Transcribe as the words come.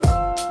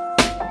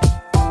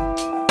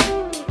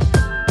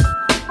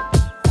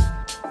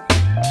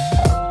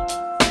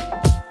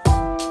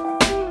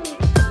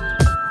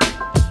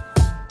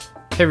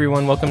Hey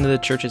everyone, welcome to the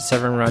Church at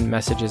Severn Run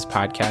Messages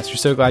podcast. We're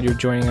so glad you're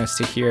joining us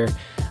to hear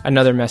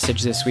another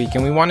message this week,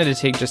 and we wanted to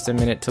take just a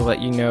minute to let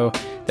you know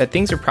that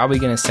things are probably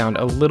going to sound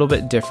a little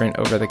bit different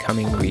over the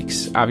coming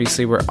weeks.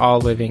 Obviously, we're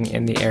all living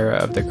in the era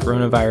of the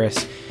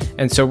coronavirus,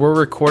 and so we're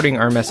recording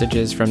our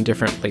messages from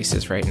different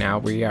places right now.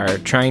 We are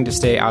trying to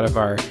stay out of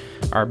our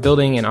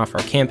building and off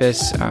our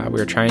campus.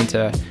 We're trying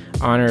to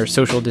honor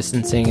social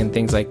distancing and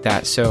things like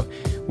that. So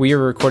we are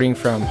recording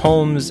from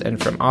homes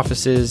and from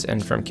offices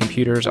and from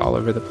computers all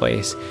over the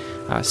place.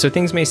 So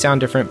things may sound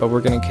different, but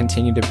we're going to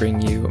continue to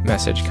bring you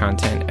message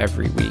content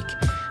every week.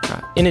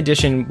 In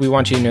addition, we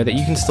want you to know that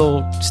you can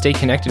still stay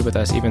connected with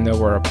us even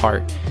though we're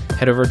apart.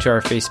 Head over to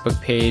our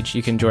Facebook page.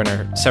 You can join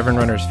our Severn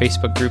Runners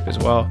Facebook group as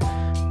well,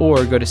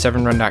 or go to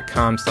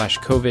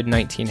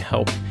severnrun.com/COVID-19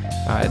 help.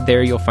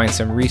 There you'll find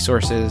some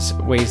resources,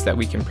 ways that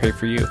we can pray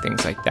for you,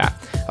 things like that.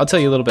 I'll tell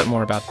you a little bit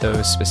more about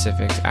those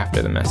specifics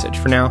after the message.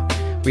 For now,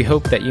 we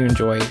hope that you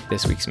enjoy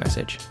this week's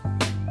message.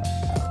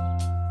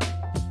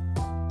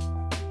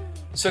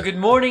 So good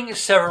morning,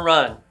 Severn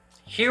Run.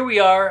 Here we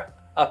are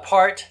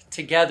apart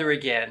together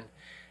again.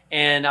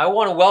 And I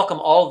want to welcome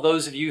all of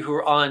those of you who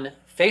are on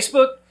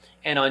Facebook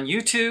and on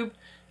YouTube.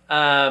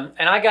 And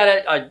I'm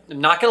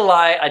not going to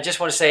lie, I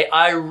just want to say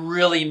I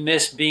really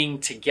miss being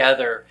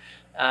together.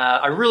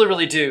 I really,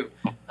 really do.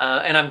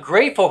 And I'm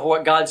grateful for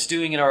what God's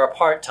doing in our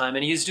apart time.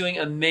 And He is doing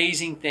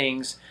amazing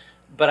things.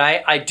 But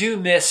I do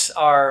miss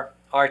our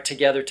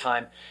together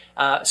time.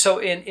 So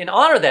in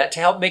honor of that, to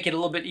help make it a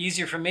little bit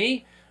easier for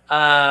me,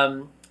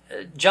 John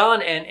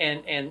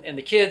and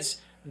the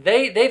kids,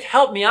 they've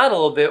helped me out a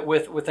little bit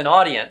with an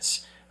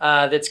audience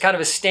that's kind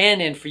of a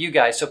stand-in for you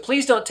guys. So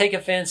please don't take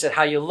offense at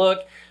how you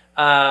look.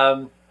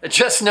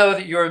 Just know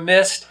that you're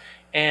missed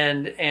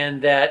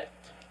and that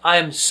I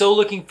am so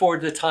looking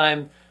forward to the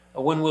time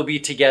when we'll be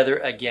together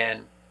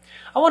again.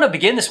 I want to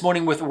begin this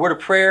morning with a word of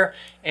prayer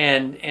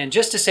and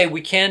just to say we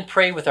can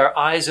pray with our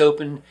eyes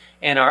open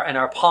and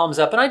our palms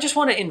up. And I just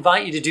want to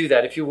invite you to do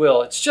that, if you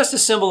will. It's just a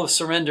symbol of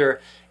surrender.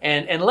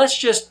 And let's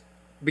just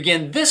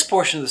begin this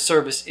portion of the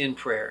service in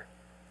prayer.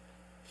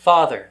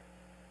 Father,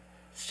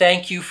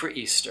 thank you for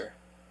Easter.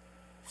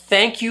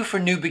 Thank you for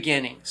new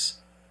beginnings.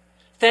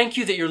 Thank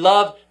you that your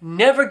love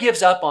never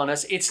gives up on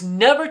us. It's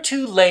never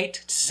too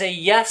late to say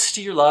yes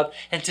to your love.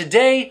 And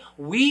today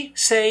we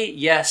say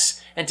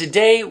yes. And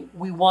today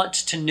we want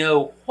to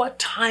know what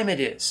time it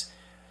is.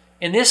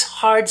 In this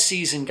hard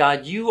season,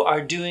 God, you are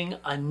doing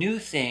a new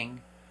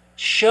thing.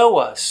 Show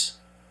us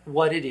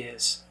what it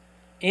is.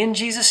 In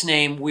Jesus'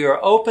 name, we are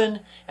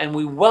open and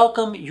we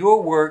welcome your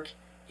work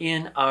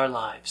in our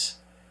lives.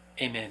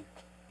 Amen.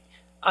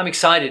 I'm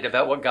excited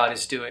about what God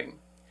is doing.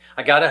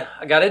 I gotta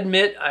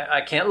admit,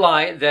 I can't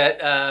lie that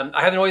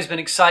I haven't always been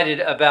excited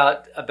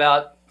about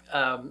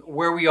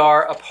where we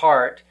are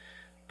apart,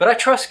 but I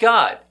trust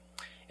God,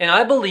 and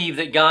I believe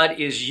that God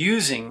is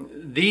using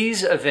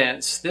these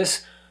events,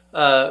 this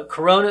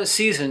Corona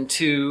season,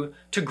 to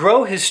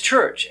grow His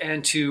church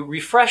and to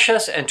refresh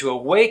us and to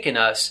awaken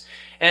us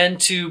and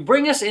to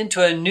bring us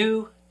into a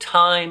new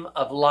time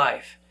of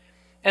life.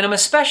 And I'm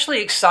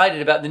especially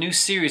excited about the new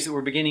series that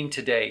we're beginning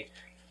today.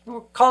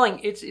 We're calling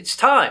It's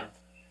Time.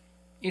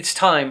 It's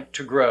time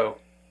to grow.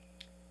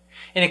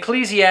 In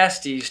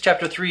Ecclesiastes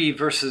chapter 3,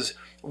 verses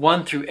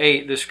 1 through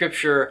 8, the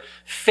scripture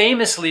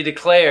famously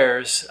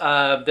declares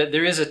that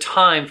there is a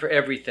time for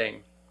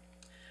everything.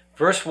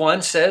 Verse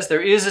 1 says,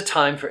 there is a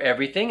time for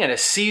everything and a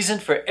season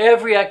for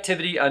every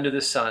activity under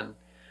the sun.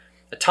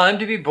 A time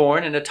to be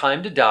born and a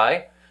time to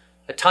die.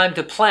 A time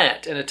to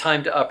plant and a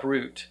time to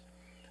uproot.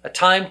 A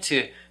time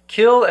to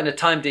kill and a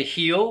time to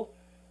heal.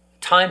 A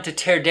time to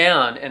tear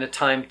down and a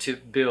time to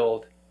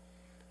build.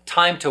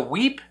 Time to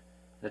weep,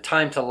 and a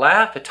time to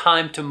laugh, a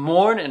time to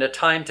mourn, and a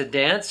time to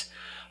dance,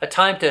 a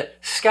time to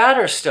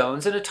scatter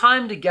stones, and a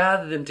time to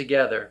gather them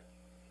together,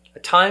 a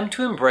time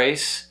to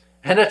embrace,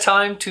 and a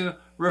time to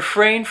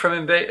refrain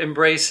from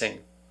embracing,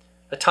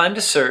 a time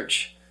to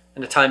search,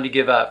 and a time to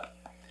give up,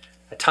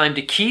 a time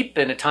to keep,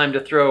 and a time to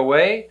throw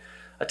away,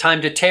 a time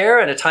to tear,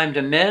 and a time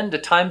to mend, a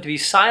time to be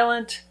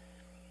silent,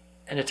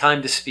 and a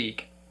time to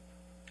speak,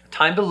 a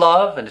time to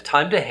love, and a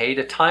time to hate,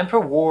 a time for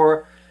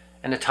war,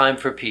 and a time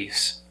for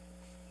peace.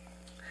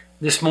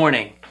 This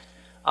morning,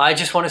 I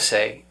just want to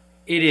say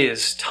it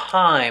is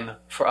time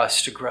for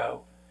us to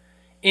grow,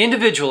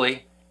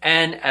 individually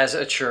and as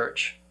a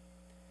church.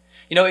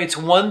 You know, it's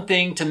one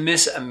thing to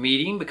miss a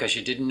meeting because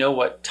you didn't know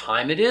what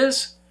time it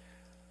is,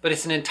 but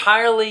it's an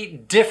entirely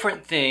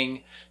different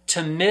thing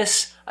to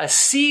miss a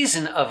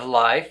season of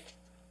life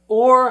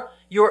or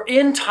your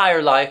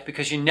entire life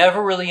because you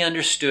never really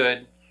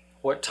understood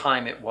what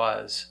time it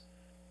was.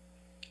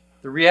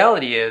 The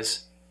reality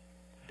is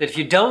that if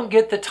you don't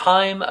get the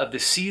time of the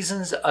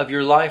seasons of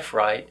your life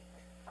right,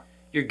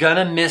 you're going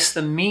to miss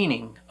the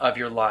meaning of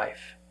your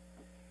life.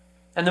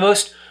 And the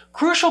most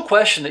crucial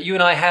question that you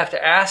and I have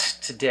to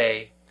ask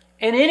today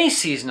in any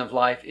season of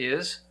life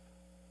is,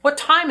 what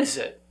time is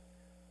it?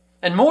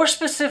 And more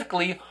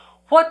specifically,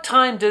 what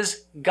time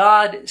does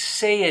God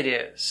say it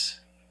is?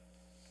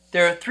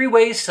 There are three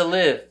ways to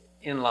live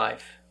in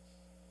life: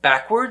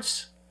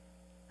 backwards,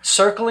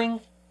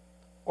 circling,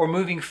 or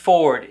moving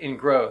forward in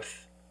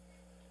growth.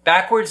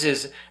 Backwards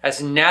is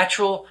as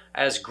natural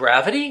as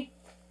gravity.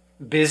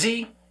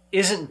 Busy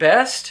isn't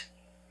best,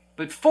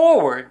 but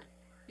forward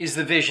is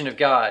the vision of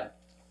God.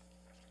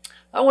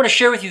 I want to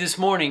share with you this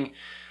morning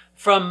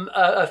from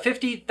a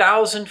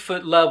 50,000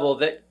 foot level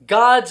that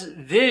God's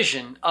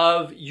vision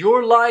of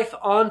your life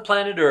on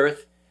planet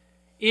Earth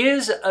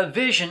is a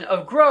vision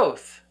of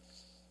growth.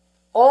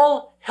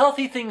 All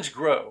healthy things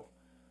grow.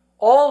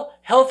 All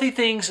healthy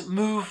things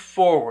move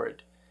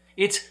forward.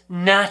 It's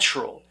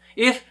natural.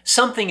 If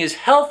something is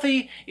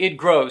healthy, it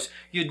grows.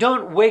 You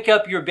don't wake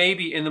up your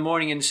baby in the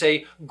morning and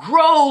say,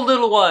 "Grow,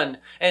 little one,"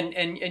 and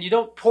you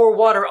don't pour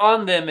water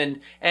on them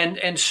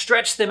and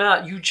stretch them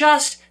out. You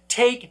just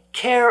take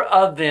care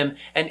of them.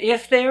 And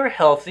if they are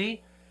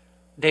healthy,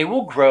 they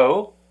will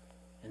grow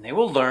and they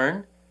will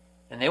learn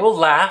and they will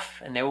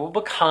laugh and they will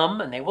become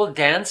and they will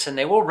dance and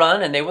they will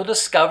run and they will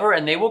discover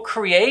and they will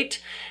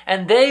create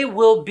and they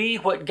will be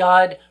what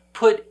God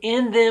put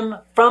in them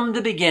from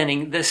the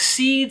beginning, the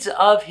seeds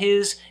of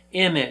His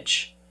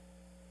image,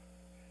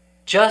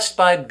 just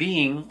by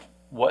being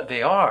what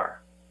they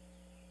are.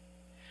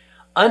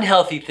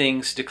 Unhealthy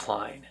things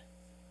decline.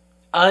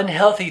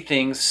 Unhealthy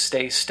things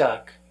stay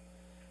stuck.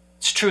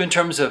 It's true in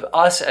terms of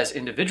us as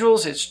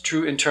individuals. It's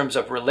true in terms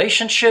of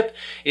relationship.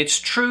 It's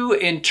true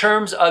in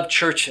terms of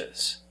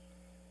churches.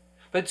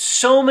 But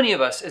so many of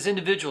us as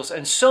individuals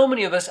and so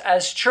many of us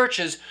as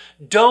churches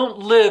don't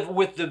live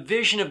with the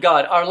vision of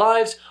God. Our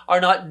lives are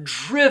not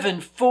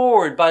driven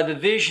forward by the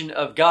vision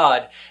of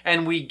God.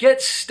 And we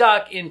get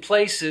stuck in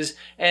places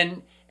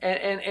and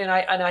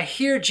I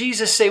hear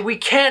Jesus say, we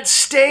can't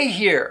stay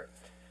here.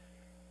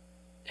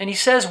 And He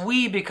says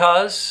we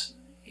because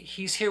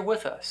He's here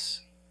with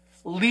us,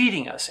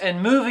 leading us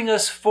and moving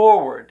us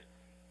forward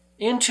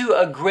into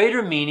a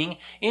greater meaning,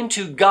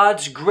 into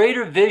God's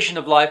greater vision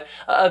of life,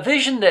 a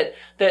vision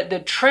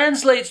that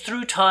translates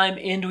through time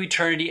into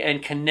eternity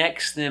and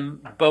connects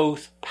them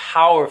both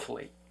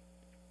powerfully.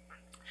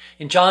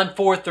 In John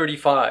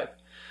 4:35,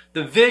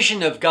 the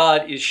vision of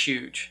God is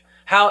huge.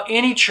 How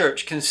any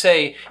church can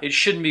say it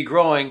shouldn't be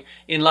growing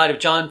in light of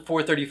John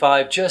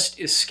 4:35 just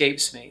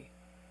escapes me.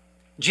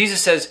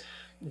 Jesus says,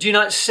 do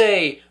not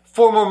say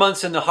 4 more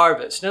months in the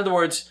harvest. In other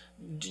words,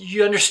 do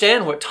you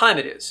understand what time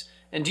it is?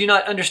 And do you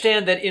not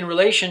understand that in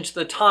relation to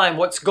the time,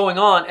 what's going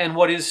on and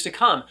what is to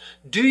come?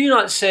 Do you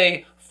not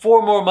say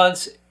 4 more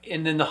months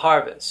and then the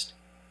harvest?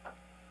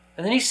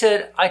 And then He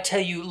said, I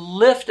tell you,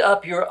 lift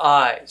up your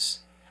eyes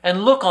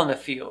and look on the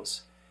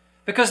fields,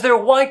 because they're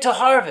white to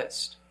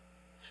harvest.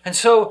 And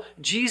so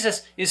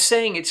Jesus is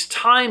saying it's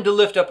time to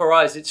lift up our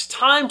eyes. It's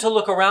time to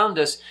look around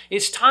us.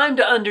 It's time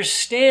to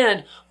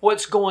understand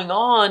what's going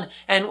on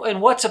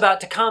and what's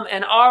about to come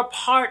and our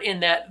part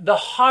in that. The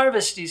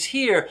harvest is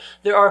here.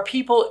 There are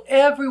people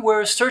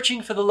everywhere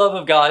searching for the love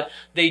of God.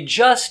 They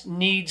just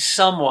need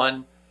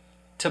someone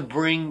to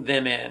bring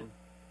them in.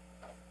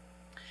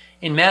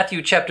 In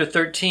Matthew chapter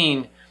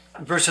 13,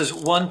 verses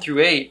 1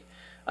 through 8,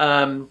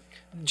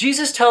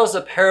 Jesus tells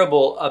a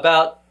parable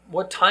about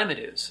what time it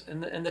is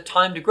and the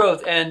time to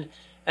growth and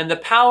the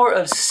power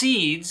of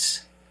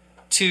seeds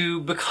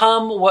to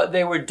become what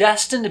they were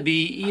destined to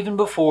be even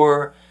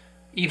before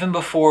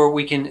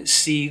we can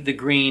see the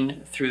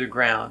green through the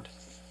ground.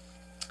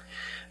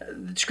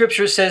 The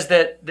scripture says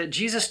that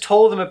Jesus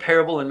told them a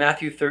parable in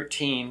Matthew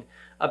 13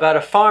 about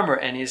a farmer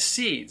and his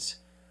seeds.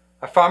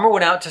 A farmer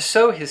went out to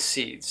sow his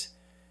seeds,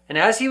 and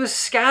as he was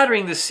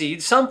scattering the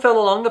seeds, some fell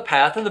along the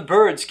path and the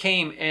birds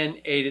came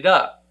and ate it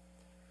up.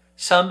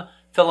 Some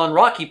fell on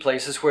rocky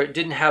places where it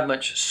didn't have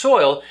much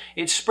soil.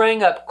 It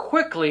sprang up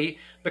quickly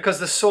because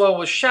the soil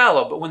was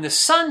shallow. But when the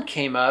sun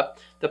came up,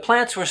 the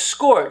plants were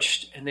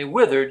scorched and they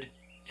withered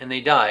and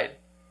they died.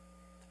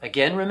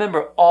 Again,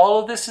 remember, all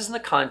of this is in the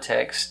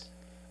context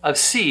of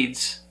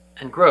seeds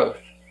and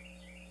growth.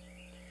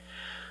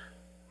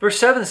 Verse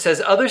 7 says,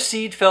 other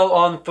seed fell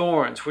on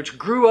thorns, which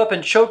grew up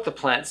and choked the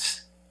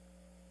plants.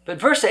 But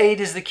verse 8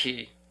 is the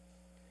key.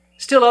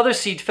 Still other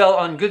seed fell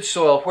on good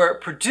soil, where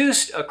it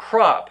produced a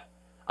crop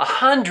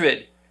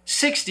 100,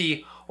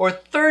 60, or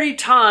 30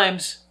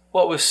 times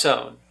what was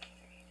sown.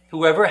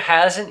 Whoever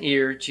has an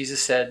ear,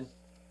 Jesus said,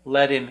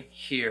 let him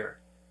hear.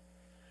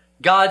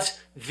 God's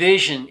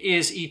vision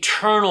is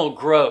eternal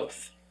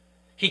growth.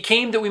 He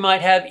came that we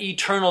might have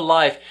eternal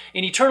life,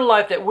 an eternal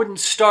life that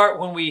wouldn't start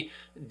when we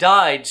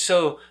died,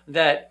 so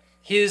that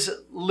His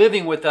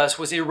living with us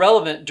was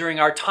irrelevant during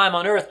our time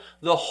on earth.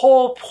 The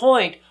whole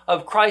point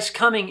of Christ's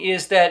coming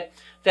is that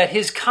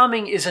His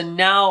coming is a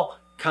now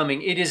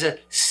coming. It is a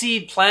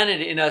seed planted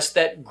in us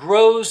that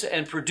grows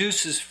and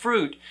produces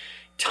fruit.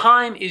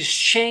 Time is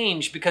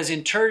changed because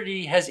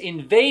eternity has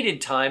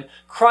invaded time.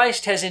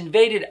 Christ has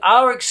invaded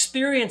our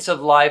experience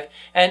of life,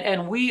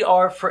 and we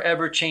are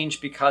forever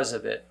changed because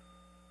of it.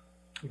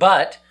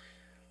 But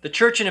the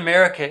church in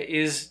America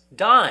is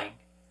dying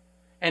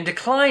and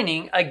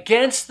declining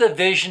against the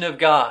vision of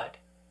God.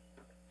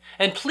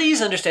 And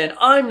please understand,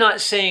 I'm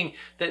not saying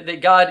that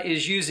God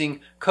is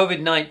using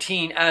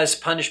COVID-19 as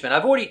punishment.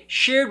 I've already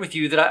shared with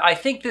you that I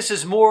think this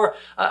is more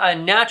a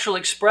natural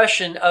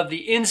expression of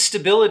the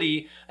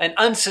instability and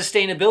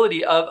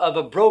unsustainability of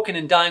a broken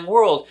and dying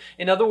world.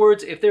 In other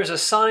words, if there's a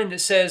sign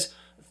that says,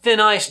 thin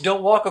ice,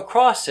 don't walk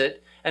across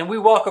it, and we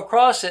walk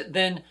across it,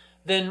 then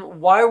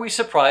why are we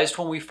surprised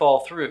when we fall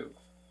through?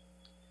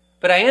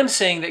 But I am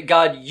saying that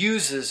God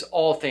uses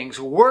all things,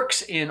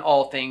 works in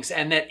all things,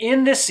 and that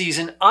in this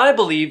season, I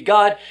believe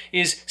God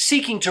is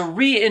seeking to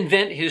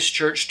reinvent His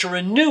church, to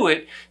renew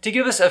it, to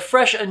give us a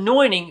fresh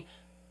anointing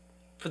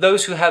for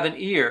those who have an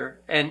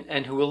ear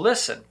and who will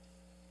listen.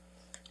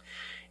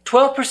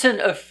 12%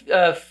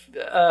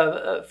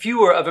 of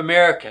fewer of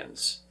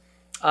Americans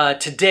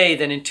today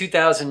than in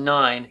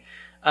 2009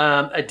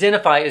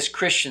 identify as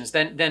Christians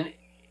than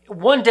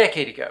 1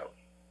 decade ago.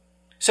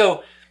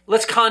 So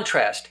let's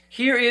contrast.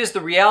 Here is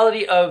the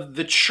reality of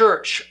the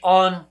church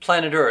on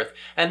planet Earth.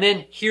 And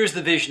then here's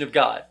the vision of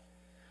God.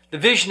 The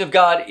vision of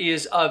God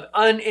is of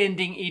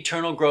unending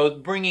eternal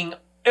growth, bringing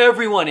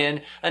everyone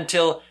in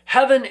until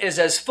heaven is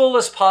as full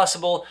as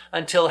possible,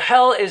 until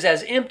hell is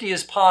as empty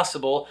as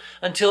possible,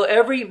 until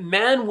every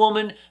man,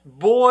 woman,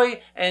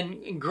 boy,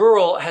 and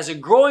girl has a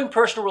growing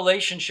personal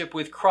relationship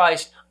with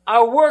Christ.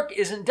 Our work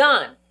isn't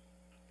done.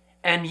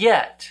 And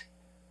yet,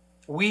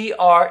 we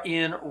are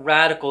in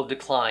radical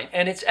decline,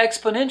 and it's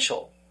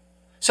exponential.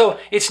 So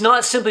it's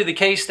not simply the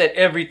case that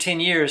every 10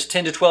 years,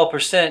 10 to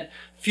 12%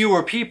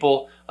 fewer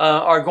people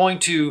are going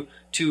to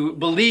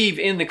believe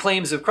in the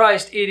claims of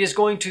Christ. It is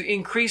going to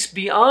increase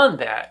beyond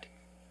that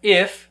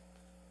if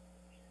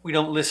we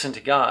don't listen to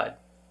God.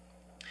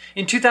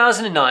 In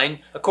 2009,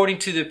 according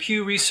to the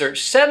Pew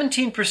Research,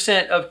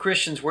 17% of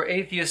Christians were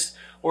atheists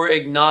or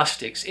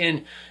agnostics.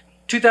 In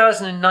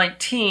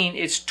 2019,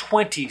 it's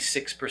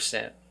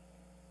 26%.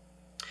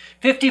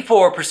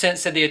 54%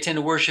 said they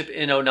attended worship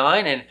in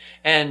 2009,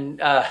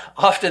 and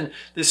often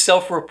this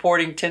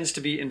self-reporting tends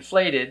to be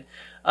inflated.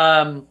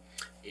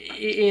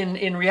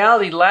 In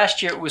reality,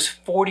 last year it was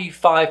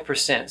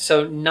 45%.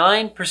 So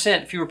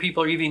 9% fewer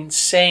people are even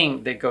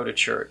saying they go to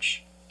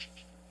church.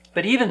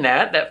 But even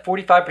that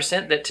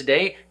 45% that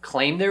today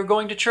claim they're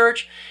going to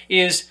church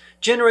is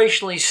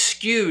generationally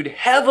skewed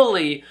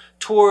heavily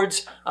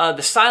towards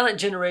the silent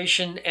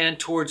generation and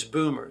towards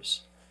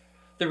boomers.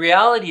 The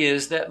reality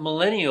is that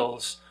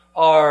millennials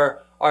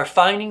are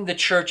finding the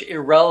church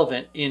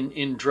irrelevant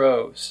in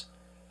droves.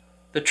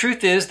 The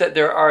truth is that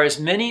there are as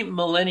many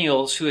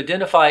millennials who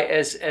identify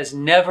as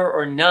never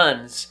or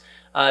nones,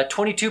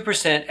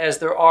 22%, as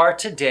there are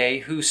today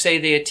who say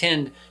they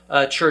attend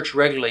church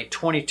regularly,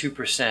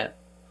 22%.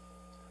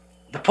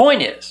 The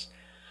point is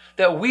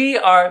that we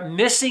are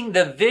missing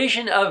the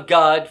vision of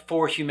God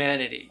for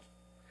humanity.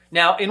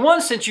 Now, in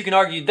one sense, you can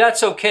argue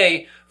that's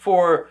okay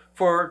for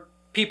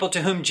people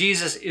to whom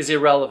Jesus is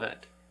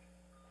irrelevant.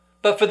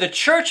 But for the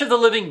church of the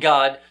living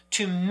God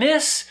to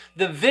miss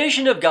the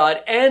vision of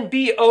God and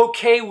be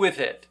okay with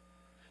it,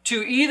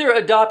 to either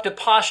adopt a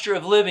posture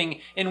of living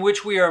in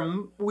which we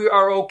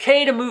are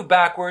okay to move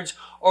backwards,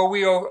 or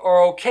we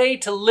are okay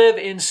to live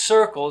in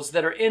circles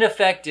that are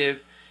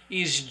ineffective,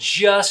 is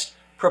just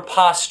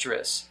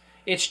preposterous.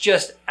 It's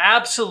just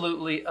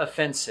absolutely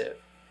offensive.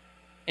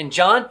 In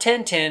John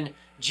 10:10,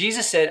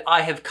 Jesus said,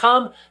 "I have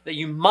come that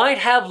you might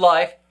have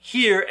life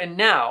here and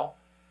now,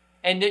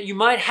 and that you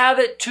might have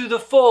it to the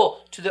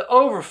full, to the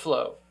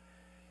overflow."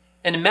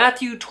 And in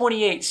Matthew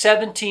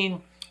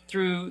 28:17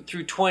 through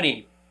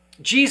 20,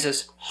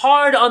 Jesus,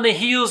 hard on the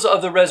heels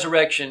of the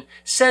resurrection,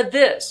 said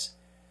this.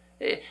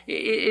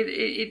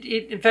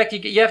 In fact,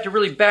 you have to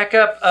really back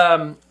up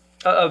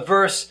a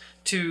verse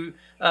to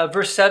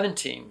verse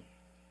 17.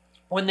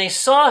 When they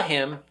saw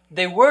him,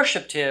 they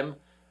worshiped him,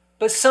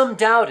 but some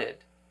doubted.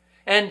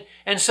 And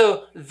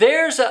so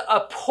there's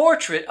a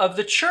portrait of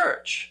the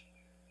church.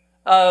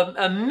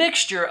 A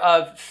mixture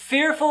of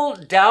fearful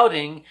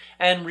doubting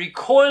and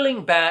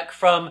recoiling back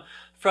from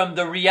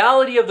the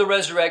reality of the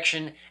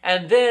resurrection,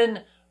 and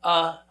then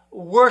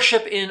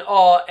worship in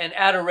awe and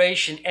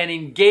adoration and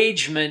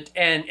engagement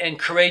and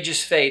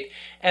courageous faith.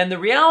 And the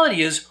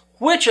reality is,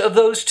 which of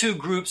those two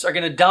groups are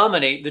going to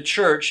dominate the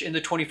church in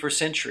the 21st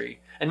century?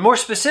 And more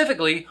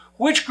specifically,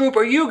 which group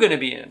are you going to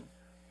be in?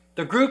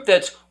 The group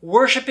that's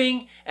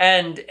worshiping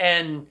and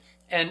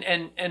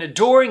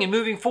adoring and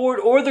moving forward,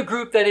 or the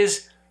group that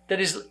is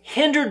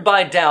hindered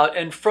by doubt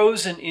and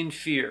frozen in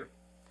fear?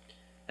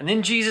 And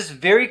then Jesus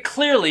very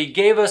clearly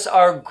gave us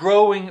our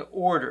growing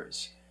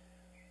orders.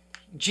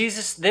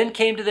 Jesus then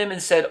came to them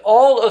and said,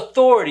 "All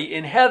authority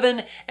in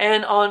heaven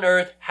and on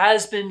earth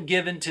has been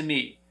given to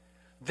me.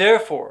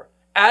 Therefore,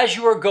 as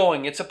you are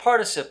going," it's a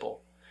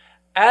participle,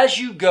 "as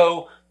you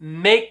go,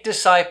 make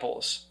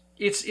disciples."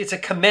 It's a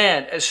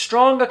command, as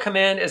strong a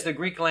command as the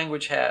Greek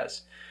language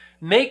has.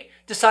 Make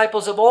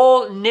disciples of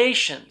all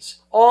nations,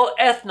 all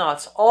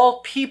ethnos, all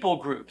people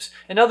groups.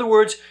 In other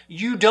words,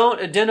 you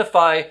don't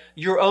identify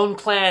your own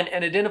clan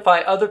and identify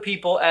other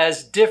people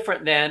as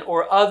different than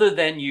or other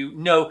than you.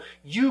 No,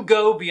 you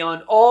go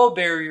beyond all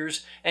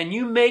barriers and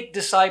you make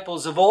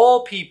disciples of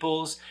all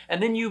peoples,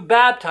 and then you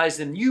baptize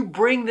them. You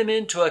bring them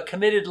into a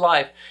committed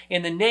life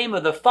in the name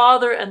of the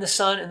Father and the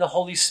Son and the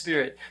Holy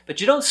Spirit.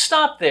 But you don't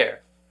stop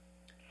there.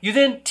 You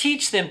then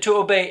teach them to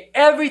obey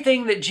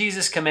everything that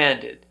Jesus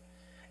commanded.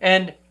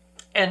 And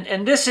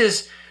this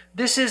is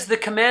the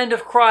command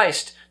of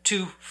Christ,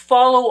 to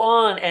follow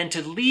on and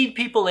to lead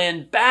people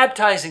in,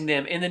 baptizing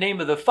them in the name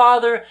of the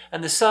Father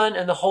and the Son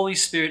and the Holy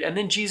Spirit. And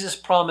then Jesus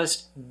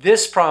promised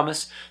this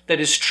promise that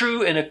is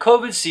true in a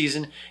COVID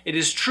season. It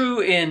is true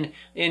in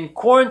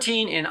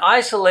quarantine, in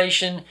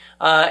isolation.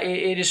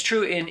 It is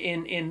true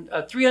in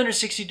a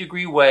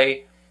 360-degree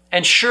way.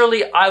 And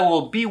surely I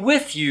will be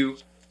with you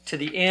to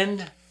the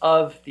end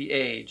of the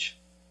age.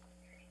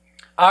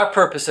 Our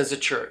purpose as a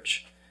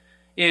church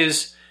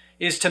is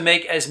to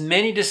make as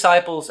many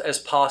disciples as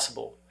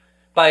possible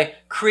by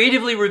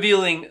creatively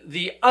revealing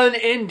the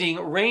unending,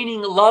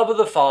 reigning love of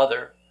the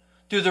Father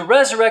through the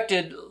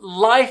resurrected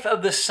life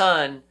of the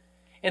Son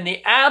and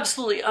the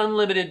absolutely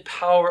unlimited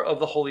power of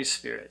the Holy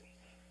Spirit.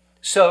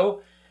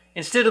 So,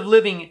 instead of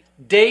living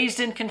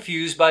dazed and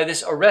confused by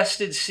this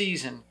arrested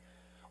season,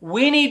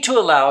 we need to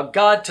allow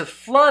God to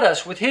flood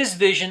us with His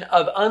vision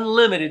of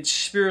unlimited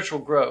spiritual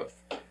growth.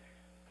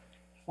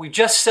 We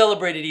just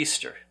celebrated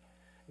Easter.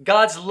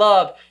 God's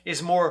love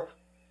is more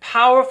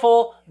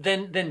powerful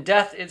than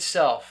death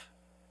itself.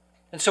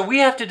 And so we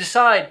have to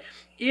decide,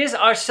 is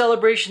our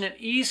celebration of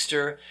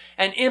Easter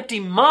an empty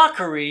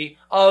mockery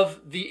of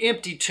the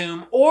empty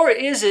tomb, or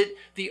is it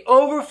the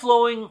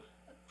overflowing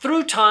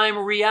through time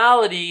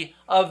reality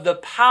of the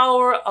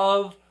power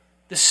of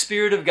the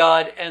Spirit of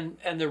God and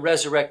the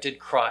resurrected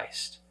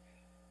Christ?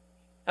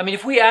 I mean,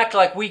 if we act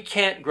like we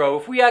can't grow,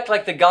 if we act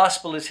like the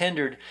gospel is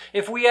hindered,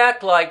 if we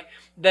act like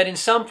that in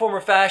some form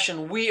or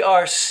fashion we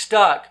are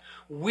stuck,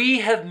 we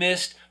have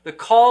missed the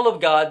call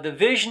of God, the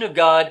vision of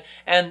God,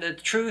 and the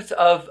truth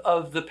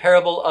of the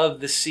parable of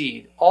the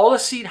seed. All a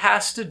seed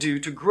has to do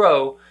to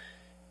grow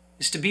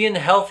is to be in the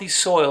healthy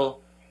soil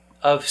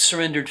of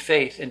surrendered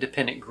faith and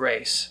dependent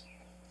grace.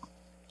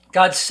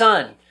 God's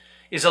Son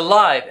is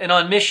alive and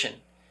on mission.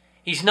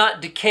 He's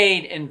not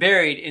decayed and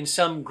buried in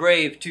some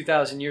grave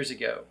 2,000 years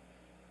ago.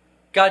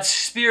 God's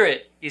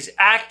Spirit is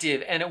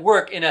active and at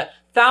work in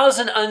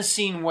 1,000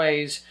 unseen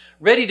ways,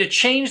 ready to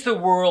change the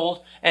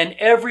world and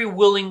every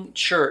willing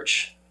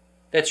church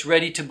that's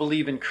ready to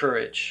believe in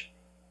courage.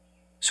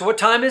 So what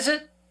time is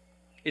it?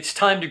 It's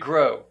time to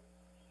grow.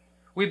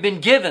 We've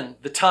been given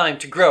the time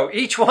to grow.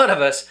 Each one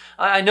of us,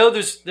 I know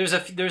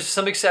there's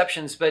some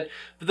exceptions, but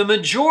the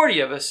majority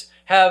of us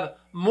have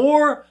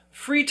more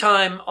free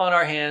time on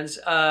our hands,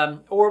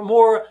 or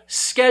more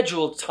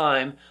scheduled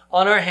time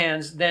on our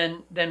hands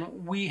than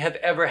we have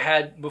ever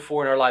had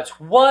before in our lives.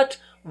 What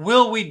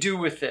will we do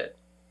with it?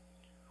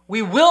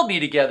 We will be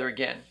together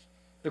again.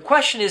 The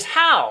question is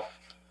how?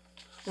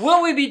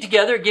 Will we be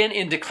together again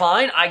in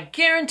decline? I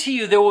guarantee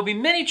you there will be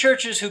many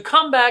churches who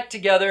come back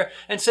together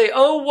and say,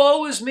 oh,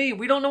 woe is me.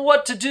 We don't know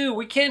what to do.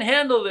 We can't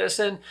handle this.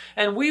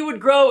 And we would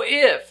grow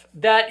if.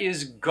 That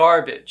is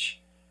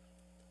garbage.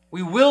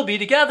 We will be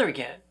together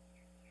again.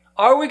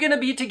 Are we going to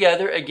be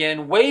together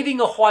again, waving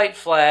a white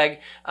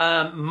flag,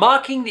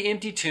 mocking the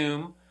empty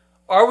tomb?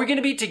 Are we going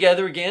to be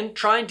together again,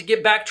 trying to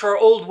get back to our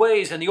old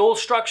ways and the old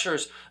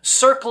structures,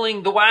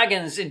 circling the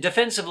wagons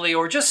defensively,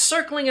 or just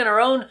circling in our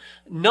own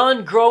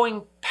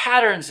non-growing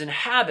patterns and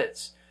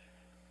habits?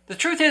 The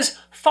truth is,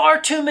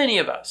 far too many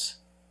of us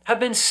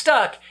have been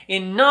stuck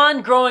in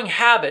non-growing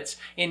habits,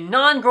 in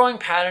non-growing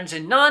patterns,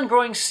 in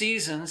non-growing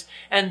seasons,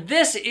 and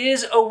this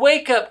is a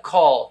wake-up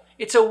call.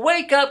 It's a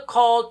wake-up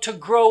call to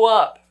grow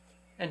up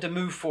and to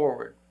move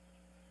forward.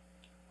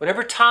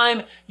 Whatever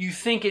time you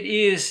think it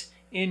is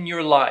in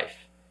your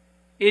life,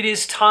 it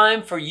is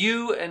time for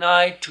you and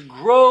I to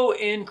grow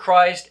in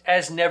Christ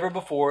as never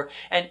before.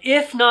 And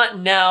if not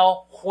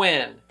now,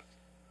 when?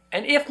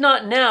 And if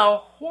not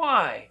now,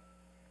 why?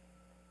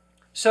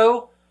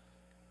 So,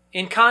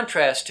 in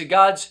contrast to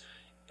God's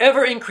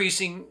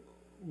ever-increasing,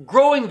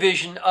 growing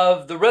vision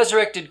of the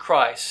resurrected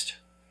Christ,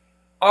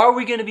 are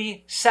we going to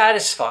be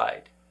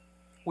satisfied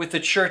with the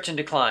church in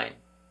decline?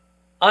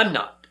 I'm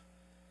not.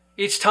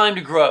 It's time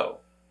to grow.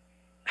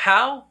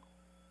 How?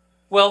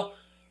 Well,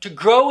 to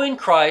grow in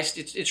Christ,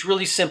 it's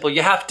really simple.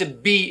 You have to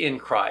be in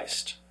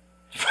Christ.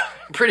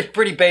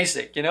 pretty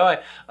basic.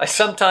 I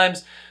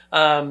sometimes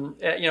am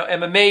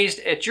amazed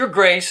at your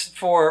grace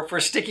for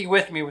sticking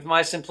with me with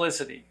my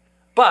simplicity.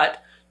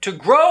 But to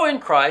grow in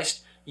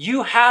Christ,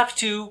 you have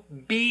to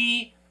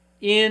be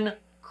in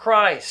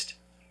Christ.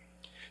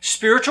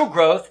 Spiritual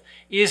growth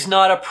is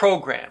not a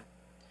program.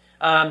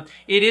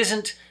 It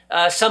isn't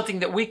something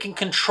that we can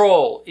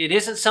control. It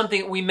isn't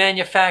something that we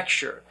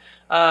manufacture.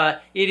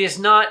 It is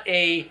not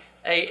a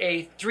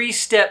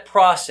three-step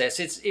process.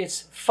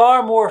 It's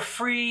far more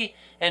free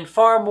and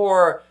far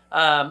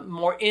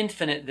more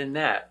infinite than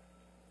that.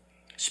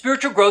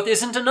 Spiritual growth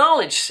isn't a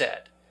knowledge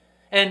set.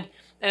 And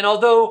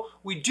although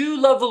we do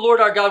love the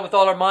Lord our God with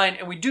all our mind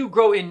and we do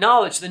grow in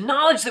knowledge, the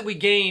knowledge that we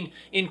gain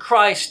in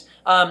Christ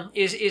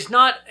is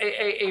not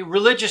a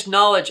religious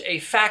knowledge, a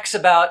facts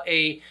about,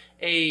 a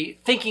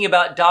thinking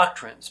about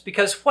doctrines.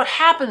 Because what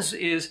happens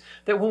is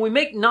that when we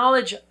make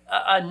knowledge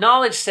a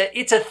knowledge set,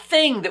 it's a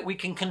thing that we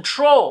can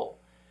control.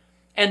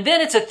 And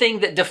then it's a thing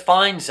that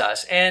defines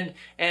us and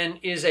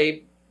is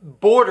a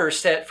border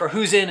set for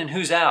who's in and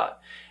who's out.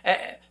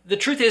 The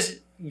truth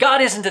is,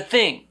 God isn't a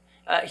thing.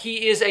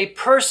 He is a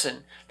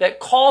person that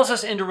calls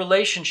us into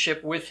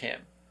relationship with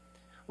Him.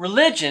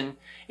 Religion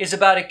is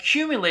about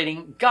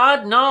accumulating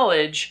God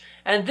knowledge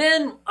and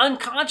then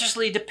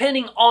unconsciously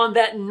depending on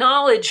that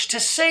knowledge to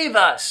save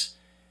us.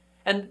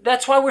 And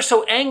that's why we're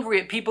so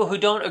angry at people who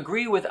don't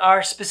agree with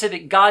our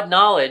specific God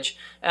knowledge,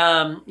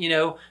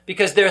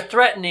 because they're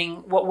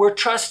threatening what we're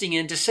trusting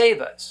in to save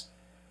us.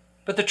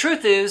 But the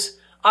truth is,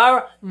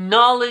 our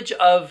knowledge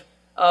of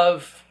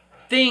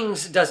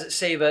things doesn't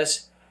save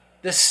us.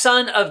 The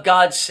Son of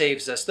God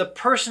saves us. The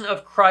person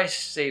of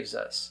Christ saves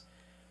us.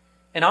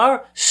 And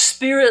our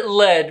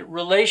Spirit-led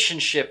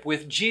relationship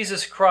with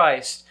Jesus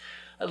Christ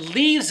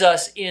leaves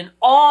us in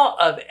awe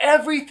of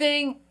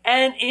everything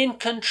and in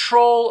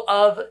control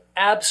of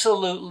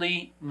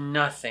absolutely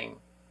nothing.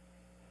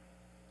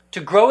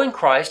 To grow in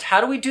Christ,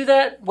 how do we do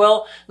that?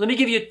 Well, let me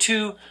give you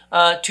two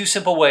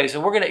simple ways,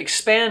 and we're going to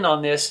expand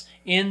on this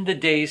in the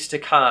days to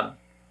come.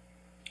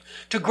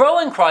 To grow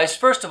in Christ,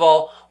 first of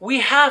all,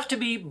 we have to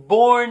be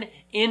born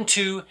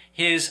into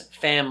His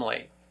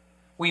family.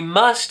 We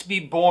must be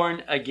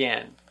born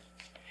again.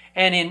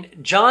 And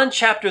in John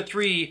chapter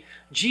 3,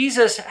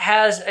 Jesus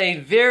has a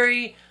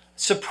very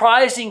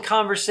surprising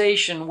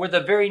conversation with a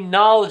very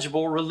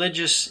knowledgeable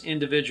religious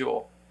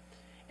individual.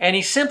 And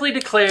he simply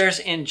declares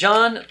in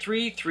John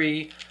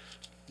 3:3,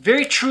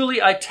 "Very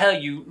truly I tell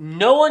you,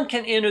 no one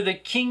can enter the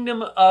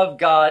kingdom of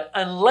God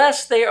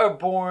unless they are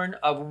born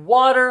of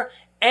water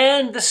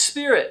and the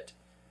Spirit."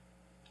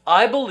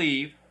 I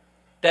believe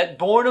that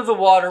born of the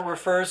water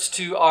refers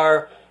to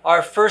our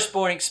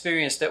firstborn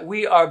experience, that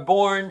we are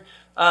born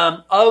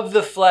of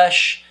the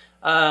flesh,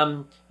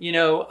 from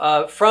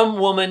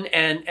woman,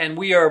 and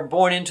we are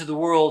born into the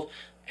world,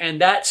 and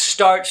that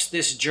starts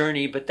this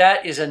journey, but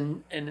that is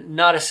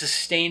not a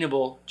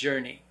sustainable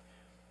journey.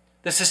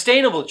 The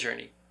sustainable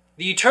journey,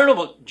 the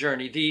eternal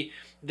journey,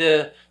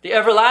 the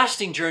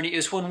everlasting journey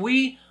is when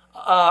we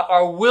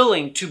are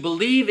willing to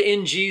believe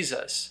in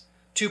Jesus,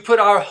 to put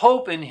our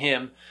hope in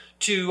Him,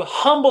 to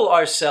humble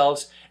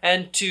ourselves,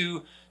 and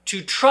to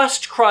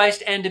trust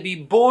Christ and to be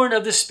born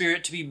of the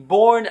Spirit, to be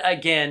born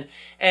again.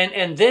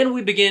 And then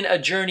we begin a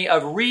journey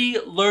of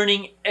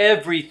relearning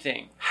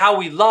everything. How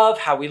we love,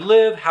 how we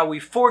live, how we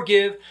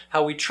forgive,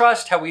 how we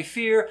trust, how we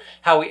fear,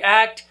 how we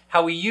act,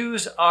 how we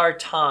use our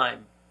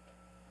time.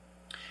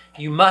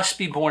 You must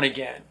be born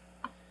again.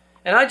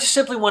 And I just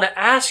simply want to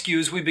ask you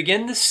as we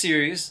begin this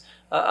series,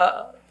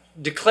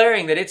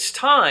 declaring that it's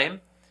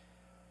time,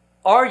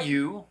 are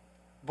you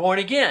born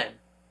again?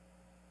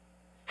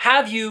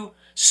 Have you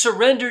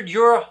surrendered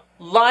your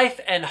life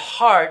and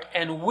heart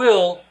and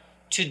will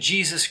to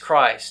Jesus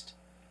Christ?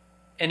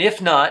 And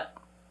if not,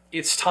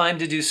 it's time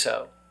to do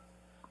so.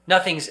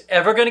 Nothing's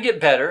ever going to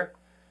get better.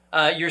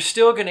 You're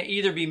still going to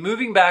either be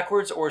moving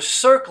backwards or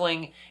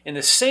circling in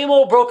the same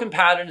old broken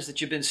patterns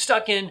that you've been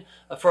stuck in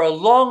for a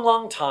long,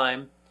 long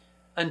time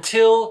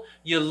until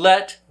you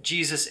let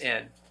Jesus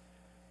in.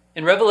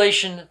 In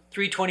Revelation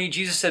 3:20,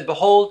 Jesus said,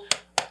 "Behold,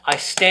 I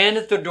stand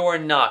at the door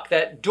and knock."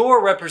 That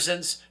door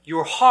represents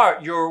your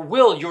heart, your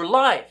will, your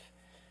life.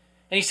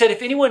 And He said,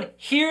 "If anyone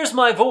hears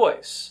my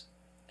voice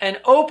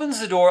and opens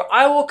the door,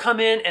 I will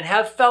come in and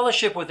have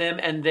fellowship with them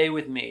and they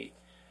with me."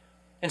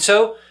 And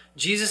so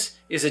Jesus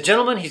is a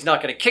gentleman. He's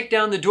not going to kick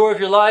down the door of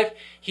your life.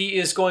 He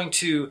is going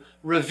to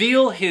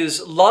reveal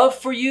His love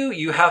for you.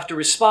 You have to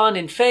respond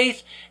in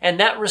faith. And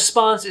that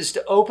response is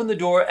to open the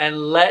door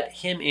and let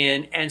Him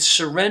in and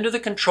surrender the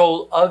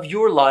control of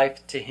your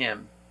life to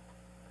Him.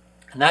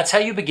 And that's how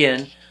you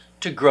begin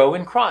to grow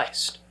in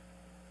Christ.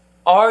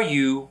 Are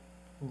you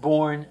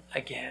born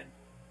again?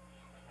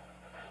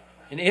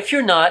 And if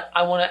you're not,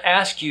 I want to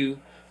ask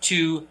you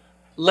to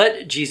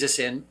let Jesus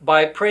in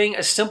by praying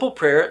a simple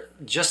prayer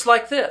just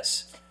like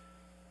this.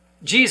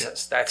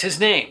 Jesus, that's His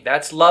name.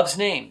 That's love's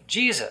name.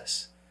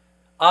 Jesus,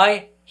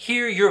 I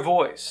hear your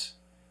voice.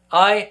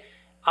 I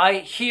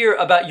hear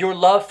about your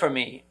love for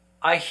me.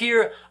 I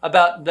hear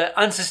about the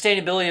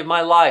unsustainability of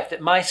my life,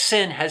 that my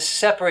sin has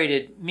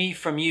separated me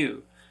from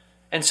you.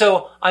 And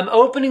so I'm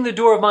opening the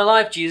door of my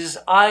life, Jesus.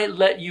 I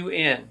let you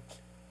in.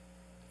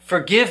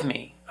 Forgive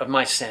me of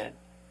my sin.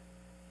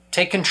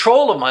 Take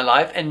control of my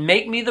life and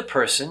make me the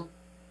person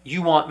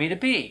you want me to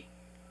be.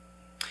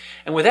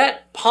 And with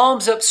that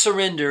palms up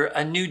surrender,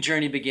 a new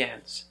journey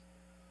begins.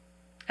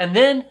 And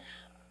then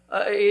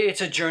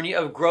it's a journey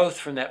of growth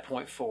from that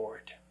point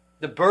forward.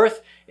 The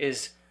birth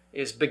is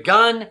is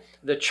begun,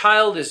 the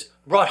child is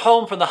brought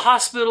home from the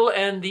hospital,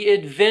 and the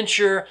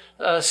adventure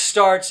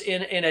starts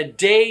in a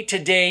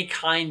day-to-day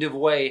kind of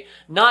way.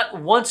 Not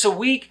once a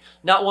week,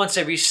 not once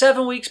every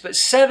 7 weeks, but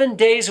 7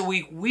 days a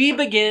week, we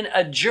begin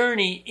a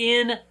journey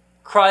in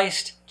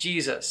Christ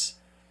Jesus.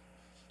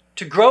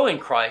 To grow in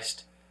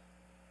Christ,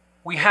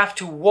 we have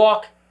to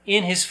walk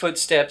in his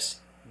footsteps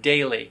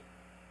daily.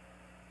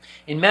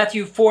 In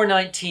Matthew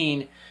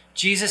 4:19,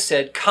 Jesus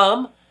said,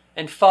 "Come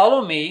and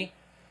follow me,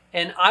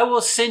 and I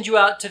will send you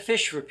out to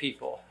fish for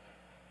people."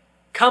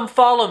 Come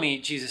follow me,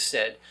 Jesus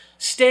said.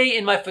 Stay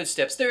in my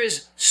footsteps. There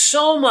is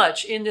so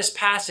much in this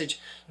passage.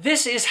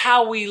 This is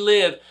how we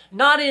live,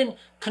 not in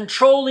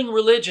controlling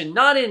religion,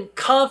 not in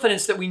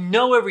confidence that we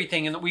know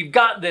everything and that we've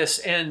got this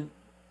and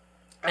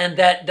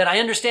that I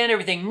understand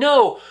everything.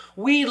 No,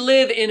 we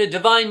live in a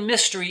divine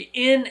mystery,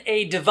 in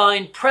a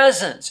divine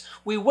presence.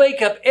 We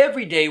wake up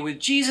every day with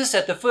Jesus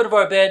at the foot of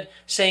our bed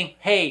saying,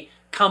 "Hey,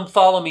 come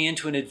follow me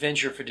into an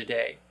adventure for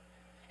today."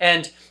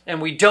 And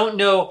we don't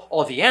know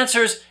all the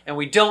answers, and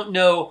we don't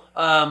know,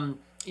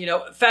 in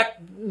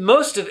fact,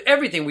 most of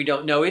everything we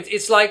don't know.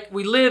 It's like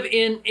we live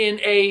in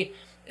a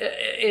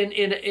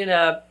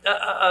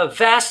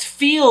vast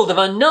field of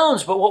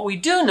unknowns. But what we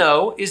do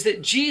know is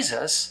that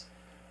Jesus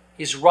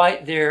is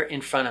right there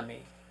in front of me.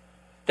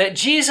 That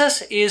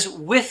Jesus is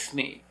with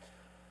me.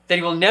 That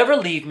he will never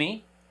leave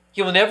me.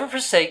 He will never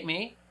forsake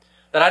me.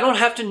 That I don't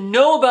have to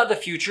know about the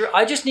future.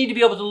 I just need to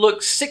be able to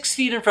look 6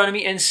 feet in front of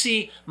me and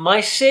see my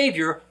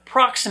Savior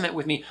proximate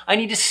with me. I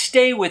need to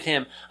stay with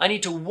him. I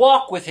need to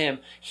walk with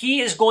him.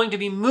 He is going to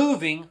be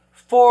moving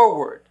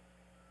forward.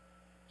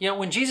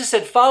 When Jesus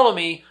said, "Follow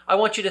me," I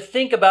want you to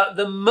think about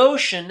the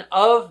motion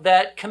of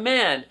that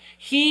command.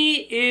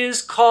 He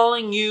is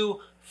calling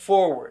you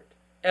forward,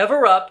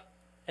 ever up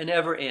and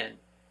ever in.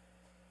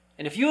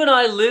 And if you and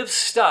I live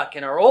stuck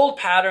in our old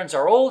patterns,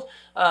 our old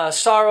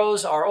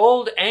sorrows, our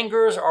old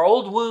angers, our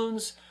old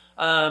wounds,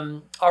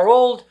 our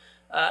old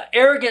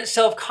arrogant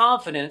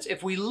self-confidence,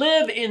 if we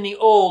live in the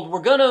old,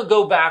 we're going to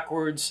go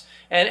backwards.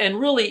 And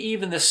really,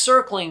 even the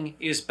circling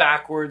is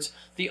backwards.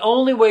 The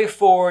only way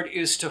forward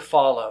is to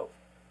follow.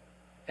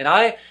 And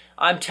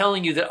I'm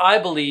telling you that I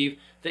believe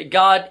that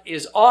God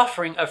is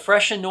offering a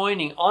fresh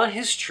anointing on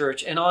his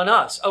church and on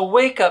us, a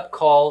wake-up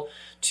call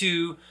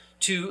to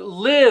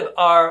live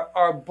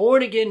our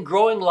born-again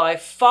growing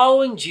life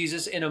following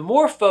Jesus in a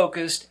more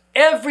focused,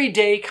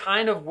 everyday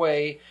kind of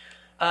way,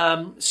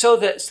 so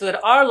that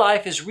our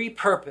life is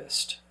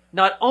repurposed,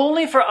 not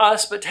only for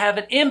us, but to have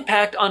an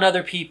impact on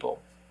other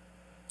people.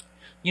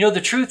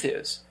 The truth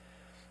is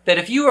that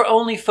if you are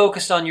only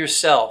focused on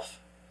yourself,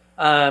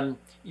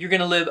 you're going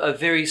to live a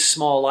very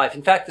small life.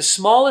 In fact, the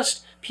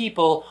smallest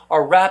people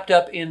are wrapped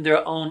up in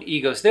their own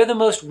egos. They're the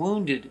most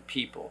wounded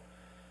people.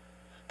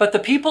 But the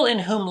people in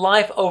whom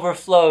life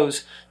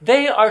overflows,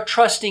 they are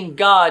trusting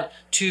God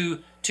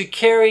to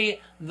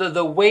carry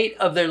the weight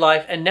of their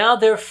life, and now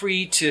they're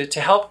free to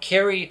help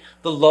carry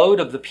the load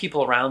of the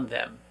people around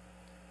them.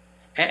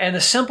 And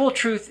the simple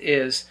truth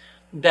is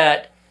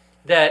that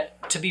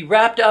to be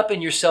wrapped up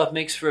in yourself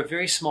makes for a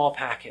very small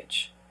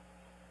package.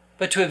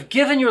 But to have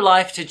given your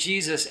life to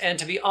Jesus and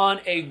to be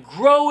on a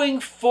growing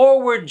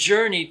forward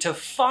journey to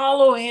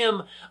follow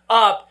him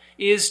up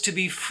is to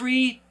be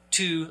free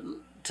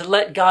to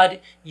let God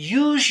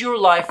use your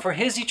life for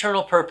his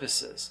eternal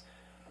purposes,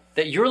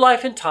 that your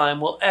life and time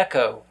will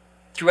echo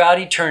throughout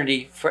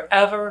eternity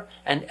forever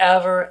and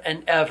ever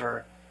and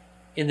ever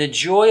in the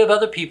joy of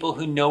other people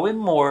who know him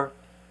more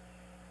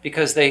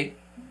because they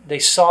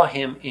saw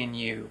him in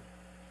you.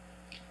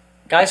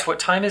 Guys, what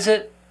time is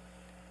it?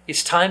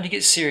 It's time to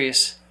get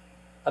serious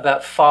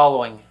about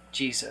following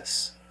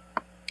Jesus.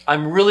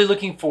 I'm really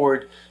looking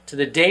forward to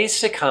the days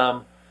to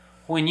come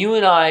when you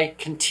and I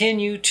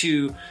continue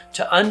to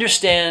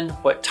understand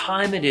what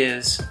time it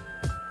is,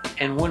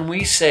 and when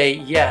we say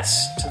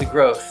yes to the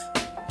growth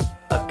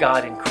of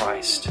God in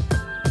Christ.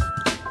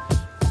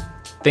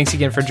 Thanks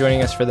again for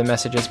joining us for the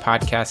Messages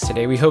podcast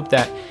today. We hope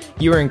that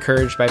you were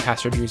encouraged by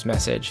Pastor Drew's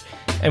message,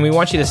 and we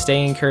want you to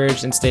stay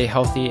encouraged and stay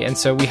healthy. And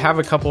so we have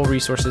a couple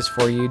resources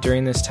for you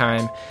during this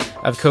time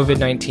of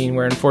COVID-19,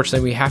 where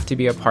unfortunately we have to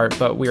be apart,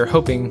 but we are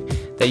hoping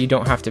that you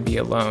don't have to be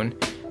alone.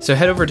 So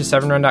head over to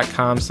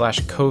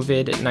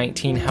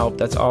 7run.com/COVID-19 help.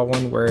 That's all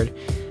one word.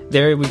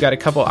 There we've got a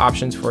couple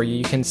options for you.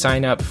 You can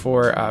sign up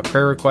for a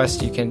prayer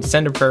request. You can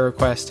send a prayer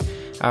request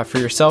for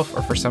yourself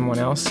or for someone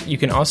else. You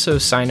can also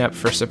sign up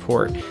for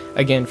support,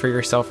 again, for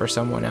yourself or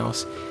someone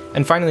else.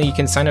 And finally, you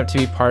can sign up to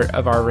be part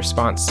of our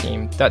response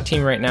team. That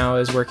team right now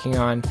is working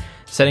on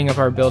setting up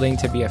our building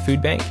to be a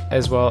food bank,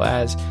 as well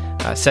as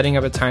setting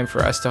up a time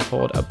for us to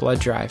hold a blood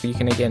drive. You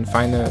can, again,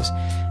 find those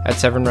at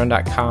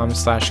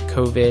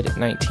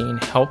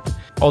 7run.com/COVID-19 help.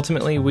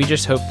 Ultimately, we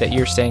just hope that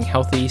you're staying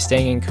healthy,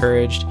 staying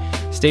encouraged,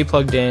 stay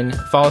plugged in,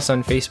 follow us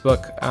on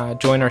Facebook,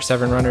 join our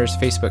 7 Runners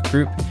Facebook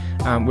group.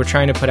 We're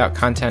trying to put out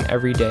content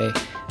every day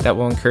that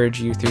will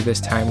encourage you through this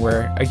time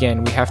where,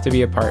 again, we have to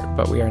be apart,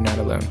 but we are not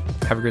alone.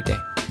 Have a great day.